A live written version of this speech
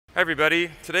everybody.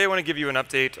 Today I want to give you an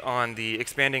update on the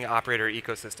expanding operator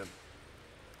ecosystem.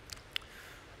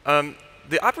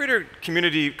 The operator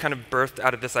community kind of birthed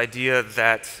out of this idea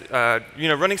that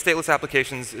running stateless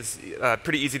applications is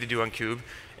pretty easy to do on Kube.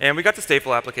 And we got to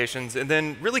stateful applications, and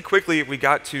then really quickly we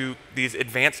got to these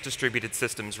advanced distributed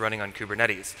systems running on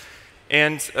Kubernetes.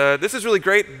 And this is really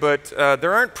great, but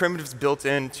there aren't primitives built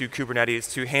into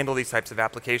Kubernetes to handle these types of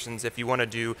applications if you want to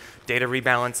do data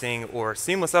rebalancing or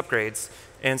seamless upgrades.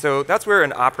 And so that's where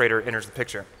an operator enters the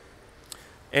picture.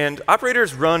 And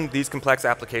operators run these complex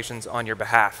applications on your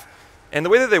behalf. And the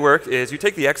way that they work is you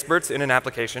take the experts in an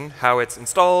application, how it's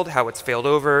installed, how it's failed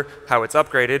over, how it's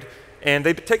upgraded, and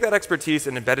they take that expertise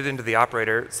and embed it into the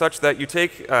operator such that you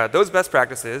take those best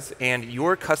practices and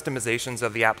your customizations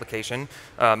of the application,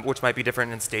 which might be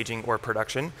different in staging or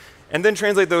production, and then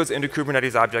translate those into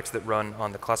Kubernetes objects that run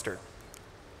on the cluster.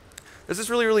 This is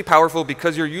really, really powerful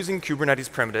because you're using Kubernetes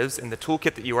primitives in the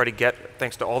toolkit that you already get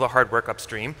thanks to all the hard work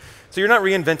upstream. So you're not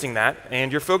reinventing that,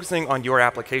 and you're focusing on your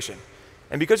application.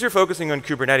 And because you're focusing on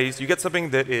Kubernetes, you get something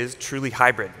that is truly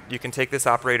hybrid. You can take this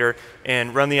operator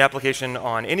and run the application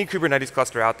on any Kubernetes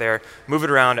cluster out there, move it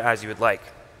around as you would like.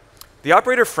 The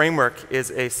operator framework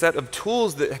is a set of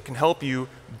tools that can help you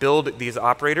build these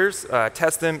operators,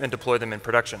 test them, and deploy them in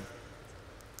production.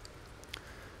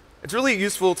 It's really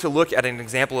useful to look at an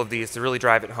example of these to really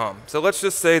drive it home. So let's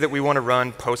just say that we want to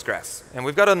run Postgres. And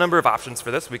we've got a number of options for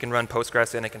this. We can run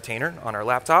Postgres in a container on our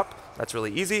laptop. That's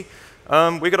really easy.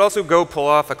 We could also go pull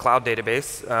off a cloud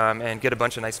database and get a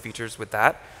bunch of nice features with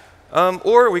that.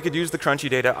 Or we could use the Crunchy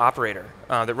Data operator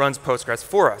that runs Postgres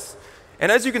for us.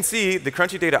 And as you can see, the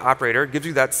Crunchy Data operator gives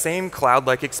you that same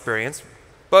cloud-like experience,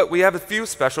 but we have a few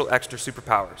special extra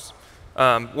superpowers.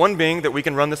 One being that we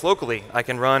can run this locally. I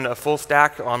can run a full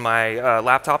stack on my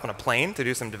laptop on a plane to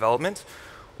do some development.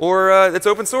 Or it's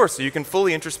open source, so you can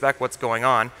fully introspect what's going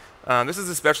on. This is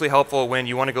especially helpful when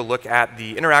you want to go look at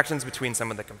the interactions between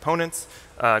some of the components,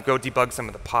 go debug some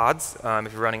of the pods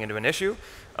if you're running into an issue.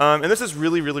 And this is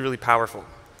really, really, really powerful.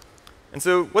 And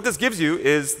so what this gives you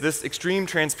is this extreme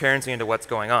transparency into what's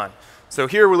going on. So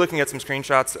here we're looking at some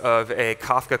screenshots of a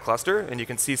Kafka cluster, and you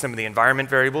can see some of the environment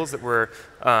variables that we're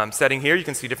setting here. You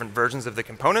can see different versions of the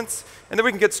components. And then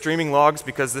we can get streaming logs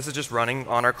because this is just running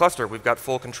on our cluster. We've got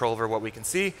full control over what we can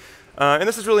see. And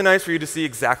this is really nice for you to see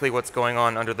exactly what's going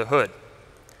on under the hood.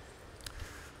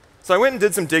 So I went and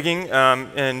did some digging,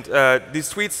 and these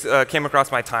tweets came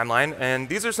across my timeline. And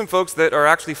these are some folks that are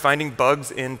actually finding bugs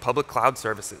in public cloud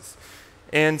services.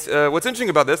 And what's interesting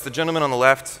about this, the gentleman on the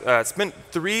left spent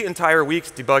 3 entire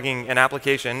weeks debugging an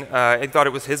application. He thought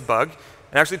it was his bug.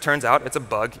 It actually turns out it's a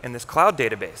bug in this cloud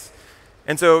database.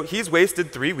 And so he's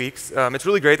wasted 3 weeks. It's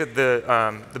really great that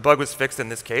the bug was fixed in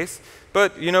this case.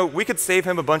 But we could save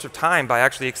him a bunch of time by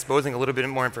actually exposing a little bit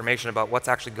more information about what's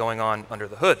actually going on under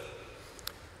the hood.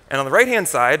 And on the right-hand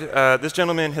side, this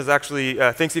gentleman has actually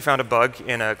thinks he found a bug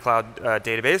in a cloud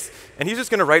database. And he's just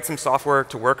going to write some software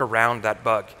to work around that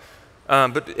bug.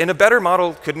 But in a better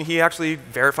model, couldn't he actually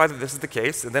verify that this is the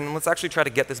case? And then let's actually try to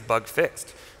get this bug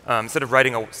fixed instead of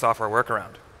writing a software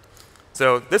workaround.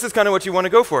 So this is kind of what you want to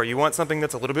go for. You want something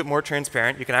that's a little bit more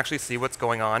transparent. You can actually see what's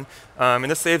going on. And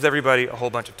this saves everybody a whole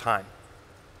bunch of time.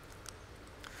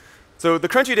 So the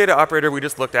Crunchy Data operator we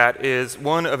just looked at is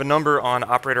one of a number on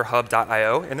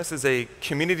operatorhub.io. And this is a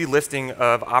community listing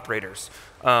of operators.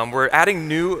 We're adding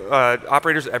new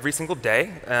operators every single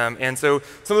day. And so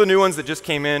some of the new ones that just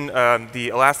came in, the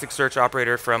Elasticsearch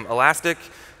operator from Elastic,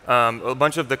 a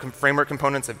bunch of the framework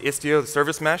components of Istio, the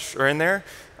service mesh, are in there.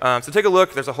 So take a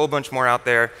look. There's a whole bunch more out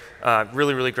there.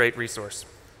 Really, really great resource.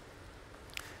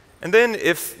 And then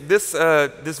if this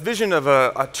vision of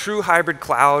a true hybrid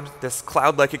cloud, this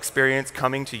cloud-like experience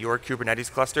coming to your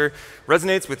Kubernetes cluster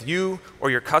resonates with you or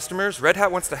your customers, Red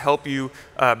Hat wants to help you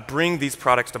bring these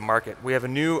products to market. We have a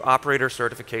new operator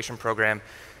certification program.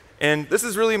 And this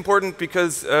is really important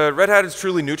because Red Hat is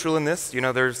truly neutral in this.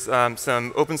 There's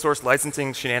some open source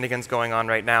licensing shenanigans going on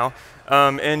right now.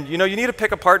 And you need to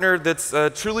pick a partner that's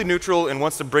truly neutral and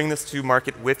wants to bring this to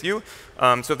market with you.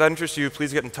 So if that interests you,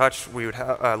 please get in touch. We would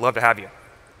love to have you.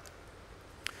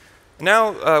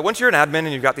 Now, once you're an admin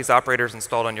and you've got these operators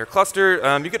installed on your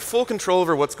cluster, you get full control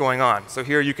over what's going on. So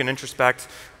here you can introspect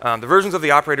the versions of the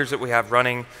operators that we have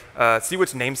running, see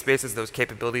which namespaces those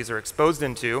capabilities are exposed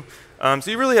into.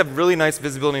 So you really have really nice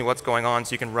visibility of what's going on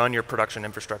so you can run your production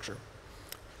infrastructure.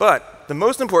 But the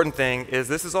most important thing is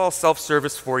this is all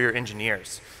self-service for your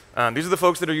engineers. These are the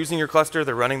folks that are using your cluster.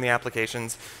 They're running the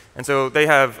applications. And so they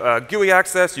have GUI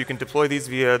access. You can deploy these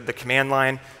via the command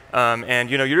line. And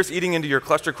you're just eating into your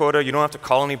cluster quota. You don't have to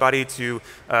call anybody to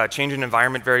change an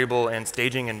environment variable and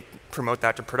staging and promote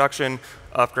that to production,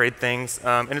 upgrade things.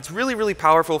 And it's really, really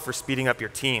powerful for speeding up your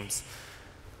teams.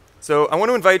 So I want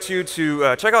to invite you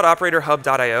to check out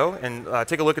operatorhub.io and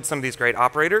take a look at some of these great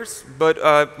operators.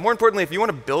 But more importantly, if you want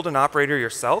to build an operator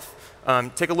yourself,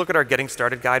 take a look at our Getting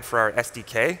Started guide for our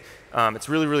SDK. It's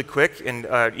really, really quick and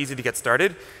easy to get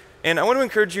started. And I want to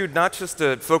encourage you not just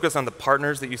to focus on the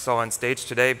partners that you saw on stage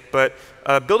today, but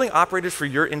building operators for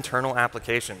your internal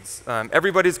applications.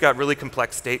 Everybody's got really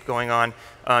complex state going on.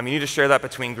 You need to share that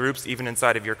between groups, even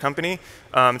inside of your company.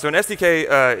 So an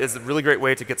SDK is a really great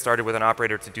way to get started with an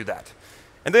operator to do that.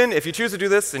 And then if you choose to do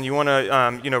this and you want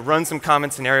to run some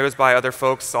common scenarios by other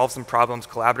folks, solve some problems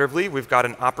collaboratively, we've got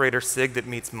an operator SIG that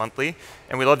meets monthly,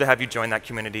 and we'd love to have you join that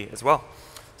community as well.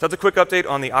 So that's a quick update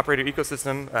on the operator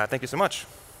ecosystem. Thank you so much.